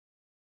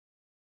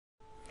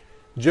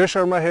Jay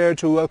Sharma here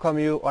to welcome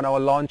you on our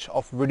launch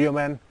of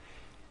Videoman,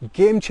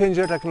 game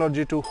changer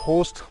technology to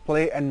host,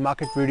 play and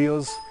market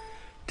videos,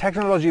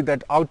 technology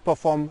that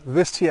outperform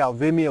Vistia,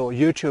 Vimeo,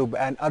 YouTube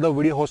and other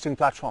video hosting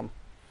platforms.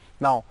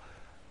 Now,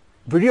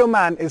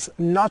 Videoman is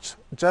not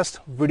just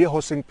video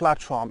hosting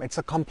platform, it's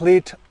a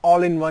complete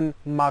all-in-one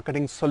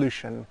marketing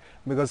solution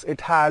because it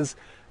has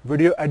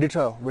video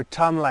editor with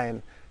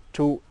timeline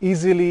to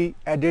easily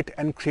edit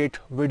and create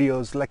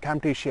videos like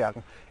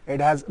Camtasia. It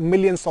has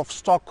millions of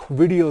stock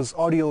videos,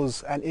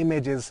 audios and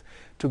images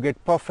to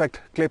get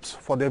perfect clips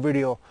for their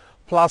video.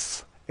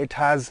 Plus it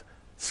has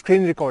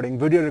screen recording,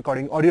 video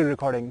recording, audio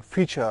recording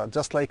feature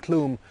just like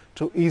Loom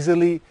to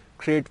easily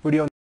create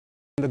video on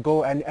the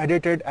go and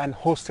edit it and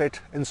host it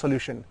in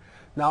solution.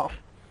 Now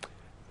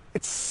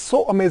it's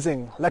so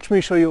amazing. Let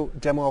me show you a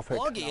demo of it.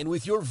 Log in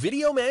with your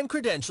Videoman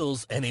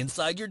credentials and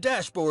inside your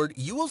dashboard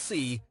you will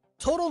see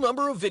total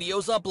number of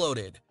videos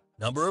uploaded,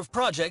 number of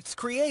projects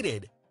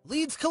created,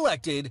 leads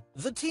collected,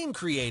 the team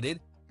created.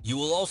 You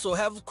will also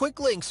have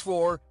quick links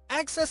for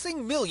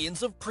accessing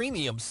millions of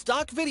premium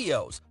stock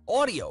videos,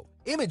 audio,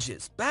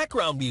 images,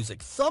 background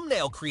music,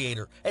 thumbnail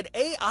creator, an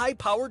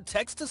AI-powered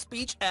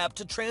text-to-speech app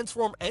to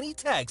transform any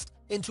text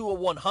into a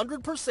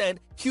 100%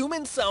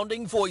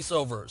 human-sounding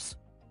voiceovers.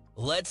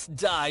 Let's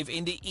dive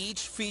into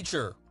each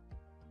feature.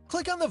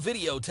 Click on the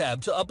Video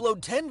tab to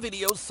upload 10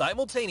 videos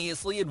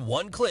simultaneously in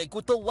one click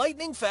with the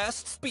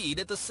lightning-fast speed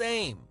at the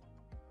same.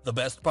 The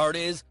best part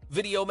is,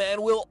 Videoman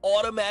will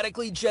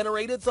automatically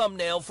generate a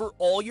thumbnail for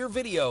all your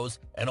videos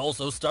and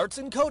also starts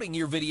encoding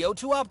your video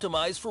to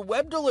optimize for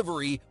web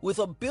delivery with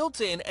a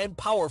built-in and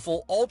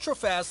powerful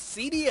ultra-fast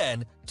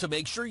CDN to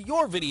make sure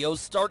your videos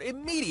start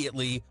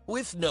immediately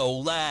with no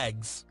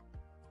lags.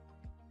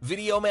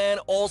 Videoman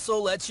also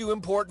lets you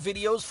import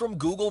videos from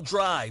Google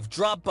Drive,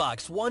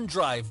 Dropbox,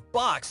 OneDrive,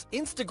 Box,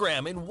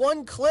 Instagram in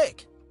one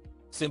click.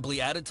 Simply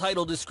add a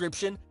title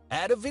description,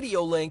 add a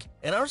video link,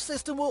 and our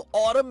system will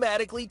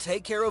automatically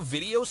take care of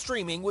video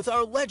streaming with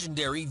our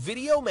legendary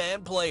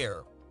Videoman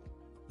player.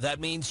 That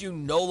means you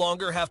no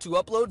longer have to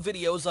upload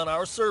videos on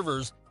our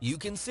servers. You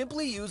can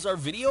simply use our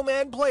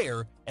Videoman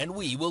player and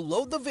we will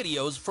load the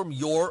videos from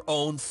your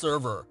own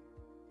server.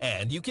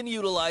 And you can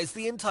utilize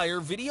the entire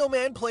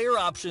Videoman player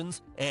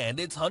options and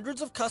its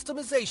hundreds of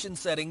customization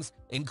settings,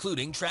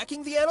 including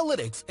tracking the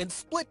analytics and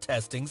split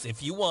testings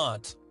if you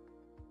want.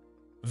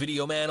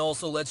 Videoman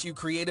also lets you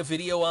create a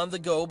video on the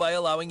go by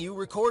allowing you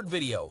record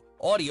video,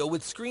 audio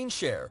with screen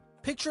share,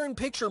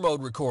 picture-in-picture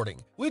mode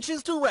recording, which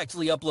is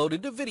directly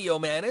uploaded to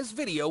Videoman as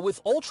video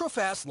with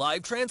ultra-fast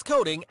live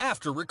transcoding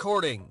after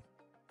recording.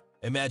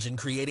 Imagine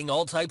creating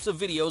all types of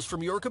videos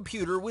from your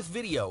computer with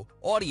video,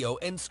 audio,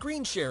 and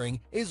screen sharing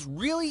is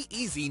really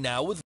easy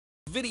now with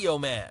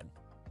Videoman.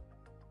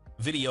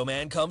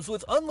 Videoman comes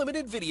with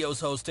unlimited videos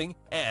hosting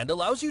and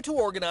allows you to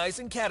organize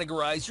and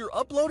categorize your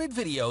uploaded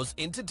videos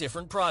into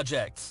different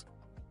projects.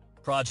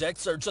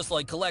 Projects are just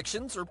like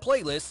collections or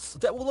playlists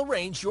that will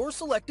arrange your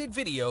selected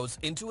videos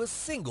into a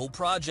single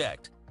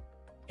project.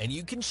 And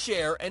you can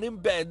share and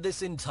embed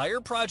this entire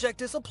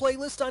project as a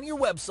playlist on your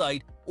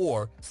website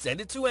or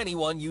send it to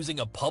anyone using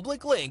a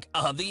public link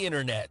on the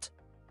internet.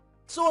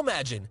 So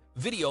imagine,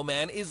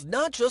 Videoman is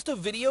not just a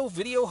video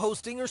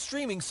hosting or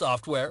streaming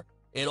software,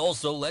 it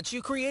also lets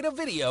you create a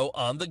video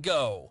on the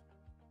go.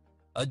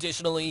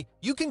 Additionally,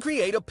 you can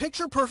create a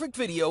picture-perfect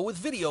video with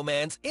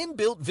Videoman's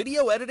inbuilt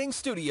video editing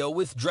studio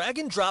with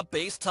drag-and-drop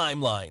based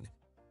timeline.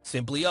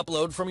 Simply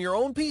upload from your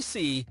own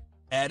PC,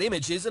 add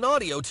images and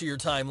audio to your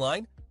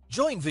timeline,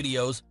 join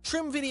videos,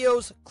 trim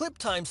videos, clip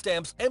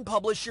timestamps, and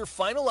publish your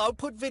final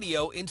output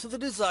video into the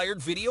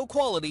desired video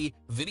quality,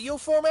 video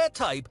format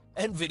type,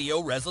 and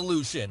video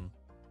resolution.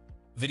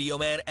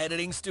 Videoman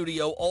Editing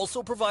Studio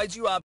also provides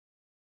you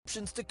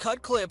options to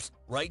cut clips,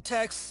 write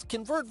texts,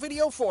 convert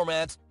video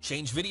formats,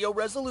 change video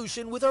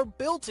resolution with our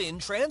built-in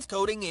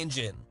transcoding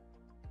engine.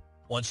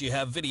 Once you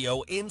have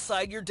video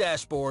inside your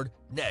dashboard,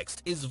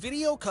 next is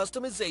video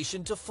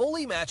customization to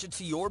fully match it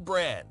to your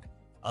brand.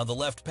 On the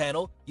left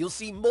panel, you'll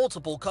see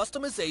multiple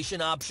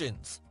customization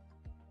options.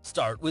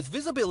 Start with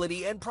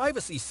visibility and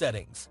privacy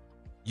settings.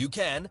 You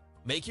can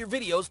make your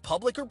videos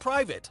public or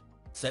private,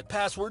 set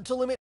password to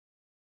limit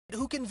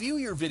who can view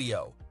your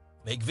video,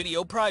 make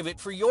video private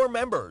for your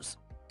members,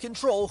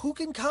 control who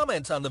can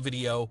comment on the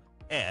video,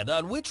 and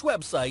on which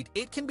website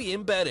it can be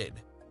embedded.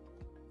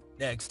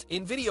 Next,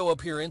 in video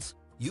appearance,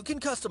 you can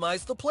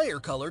customize the player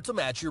color to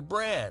match your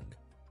brand.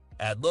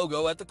 Add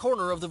logo at the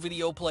corner of the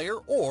video player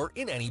or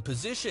in any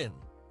position.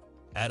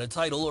 Add a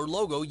title or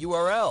logo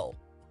URL.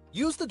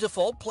 Use the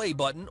default play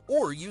button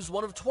or use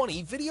one of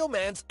 20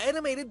 Videoman's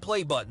animated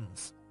play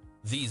buttons.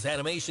 These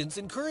animations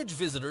encourage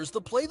visitors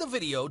to play the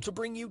video to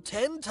bring you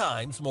 10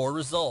 times more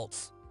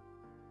results.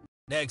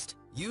 Next,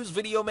 use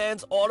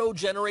Videoman's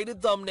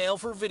auto-generated thumbnail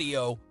for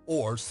video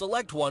or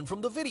select one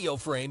from the video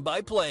frame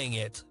by playing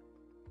it.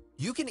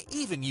 You can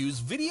even use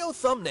video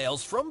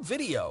thumbnails from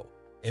video.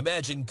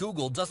 Imagine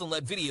Google doesn't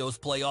let videos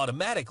play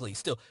automatically.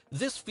 Still,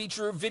 this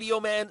feature of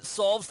Videoman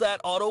solves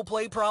that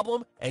autoplay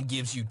problem and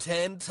gives you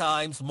 10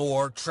 times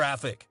more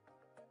traffic.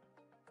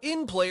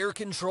 In-player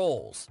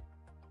controls.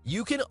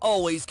 You can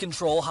always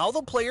control how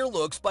the player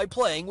looks by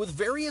playing with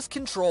various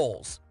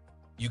controls.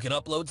 You can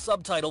upload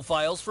subtitle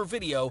files for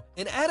video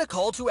and add a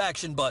call to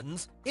action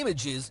buttons,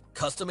 images,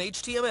 custom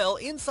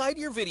HTML inside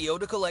your video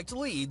to collect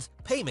leads,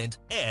 payment,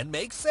 and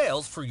make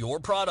sales for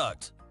your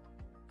product.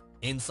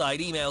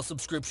 Inside email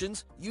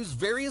subscriptions, use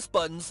various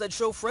buttons that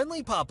show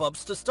friendly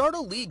pop-ups to start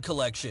a lead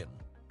collection.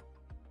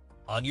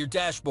 On your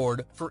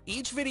dashboard, for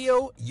each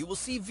video, you will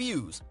see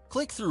views,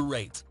 click-through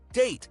rates,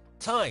 date,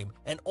 time,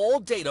 and all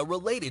data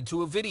related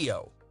to a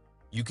video.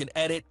 You can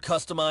edit,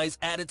 customize,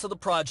 add it to the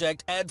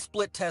project, add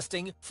split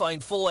testing,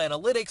 find full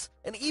analytics,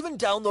 and even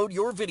download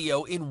your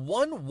video in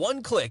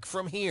one click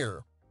from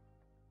here.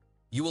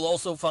 You will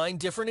also find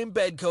different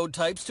embed code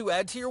types to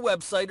add to your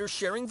website or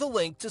sharing the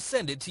link to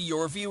send it to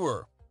your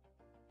viewer.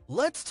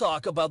 Let's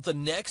talk about the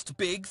next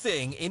big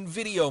thing in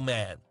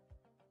Videoman.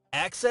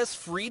 Access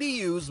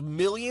free-to-use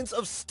millions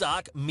of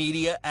stock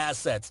media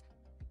assets.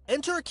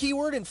 Enter a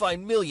keyword and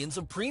find millions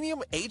of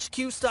premium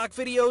HQ stock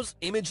videos,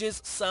 images,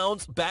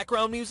 sounds,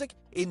 background music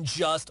in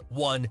just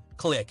one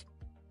click.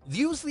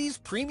 Use these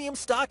premium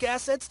stock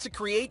assets to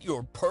create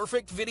your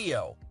perfect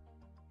video.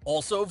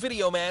 Also,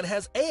 Videoman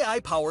has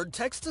AI-powered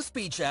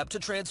text-to-speech app to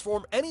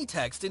transform any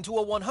text into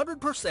a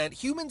 100%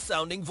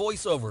 human-sounding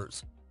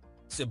voiceovers.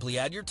 Simply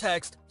add your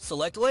text,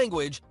 select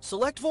language,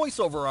 select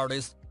voiceover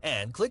artist,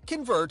 and click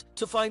Convert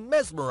to find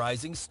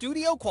mesmerizing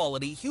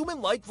studio-quality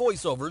human-like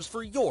voiceovers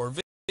for your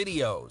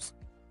videos.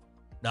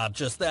 Not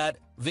just that,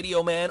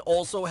 Videoman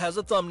also has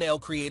a thumbnail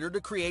creator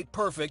to create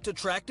perfect,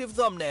 attractive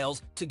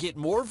thumbnails to get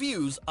more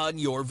views on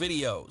your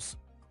videos.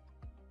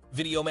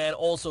 Videoman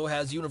also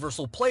has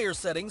universal player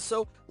settings,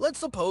 so let's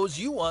suppose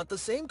you want the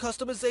same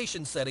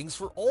customization settings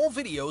for all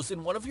videos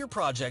in one of your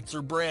projects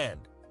or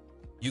brand.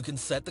 You can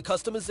set the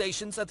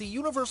customizations at the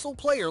universal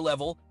player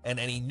level, and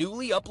any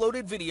newly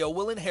uploaded video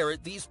will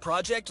inherit these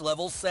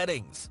project-level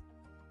settings.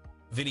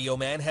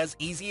 Videoman has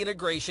easy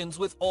integrations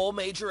with all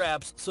major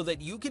apps so that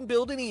you can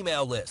build an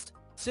email list.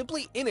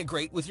 Simply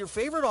integrate with your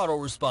favorite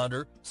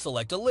autoresponder,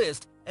 select a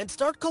list, and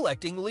start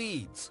collecting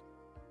leads.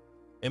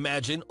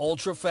 Imagine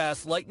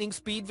ultra-fast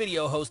lightning-speed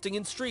video hosting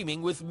and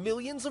streaming with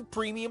millions of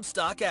premium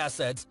stock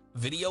assets,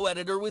 video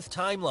editor with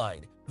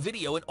timeline,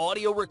 video and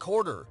audio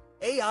recorder,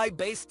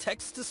 AI-based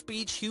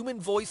text-to-speech human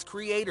voice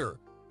creator,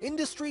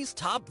 industry's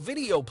top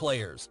video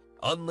players,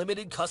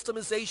 unlimited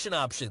customization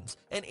options,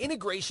 and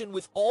integration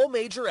with all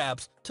major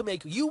apps to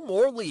make you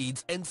more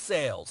leads and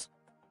sales.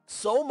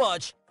 So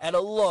much at a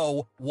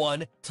low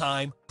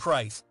one-time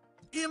price.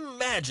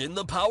 Imagine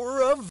the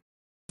power of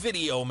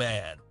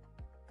Videoman.